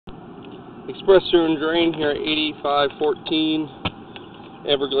Express Sewer and Drain here at 8514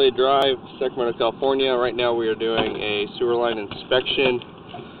 Everglade Drive, Sacramento, California. Right now we are doing a sewer line inspection,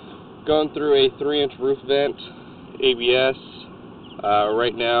 going through a 3-inch roof vent, ABS.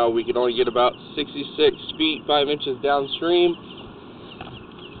 Right now we can only get about 66 feet, 5 inches downstream.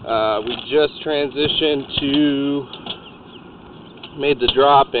 We just transitioned to, made the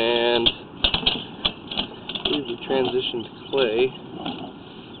drop, and I believe we transitioned to clay.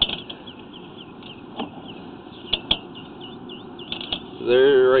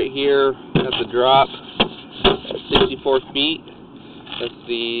 There, right here, at the drop, at 64 feet. That's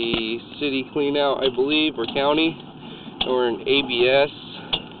the city cleanout, I believe, or county. And we're in ABS.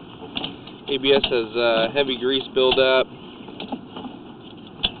 ABS has heavy grease buildup.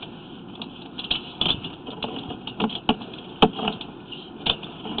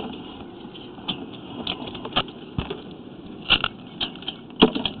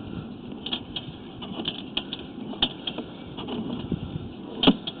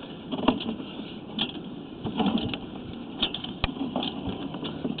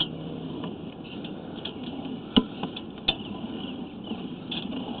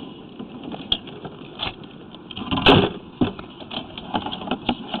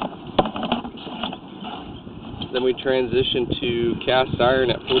 Then we transition to cast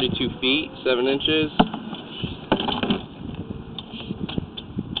iron at 42 feet, 7 inches.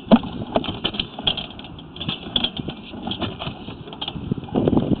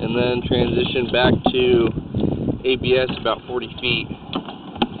 And then transition back to ABS about 40 feet.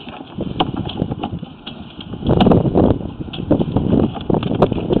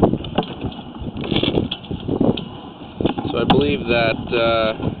 So I believe that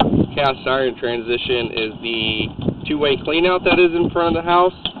cast iron transition is the two-way cleanout that is in front of the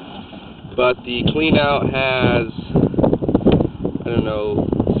house, but the cleanout has, I don't know,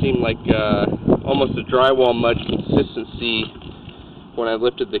 seemed like almost a drywall mud consistency when I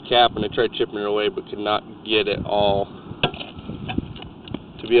lifted the cap and I tried chipping it away, but could not get it all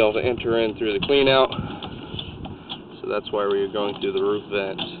to be able to enter in through the cleanout. So that's why we are going through the roof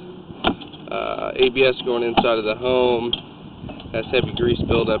vent. ABS going inside of the home has heavy grease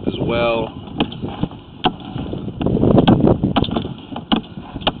buildup as well.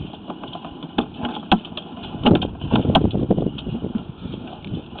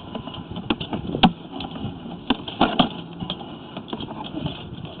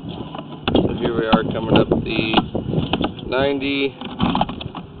 So here we are coming up the 90,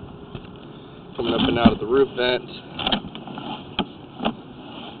 coming up and out of the roof vent.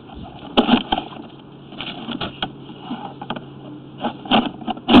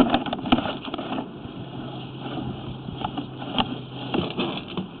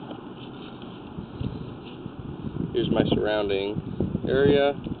 Here's my surrounding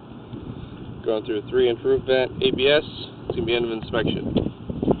area. Going through a 3-inch roof vent, ABS. It's going to be end of inspection.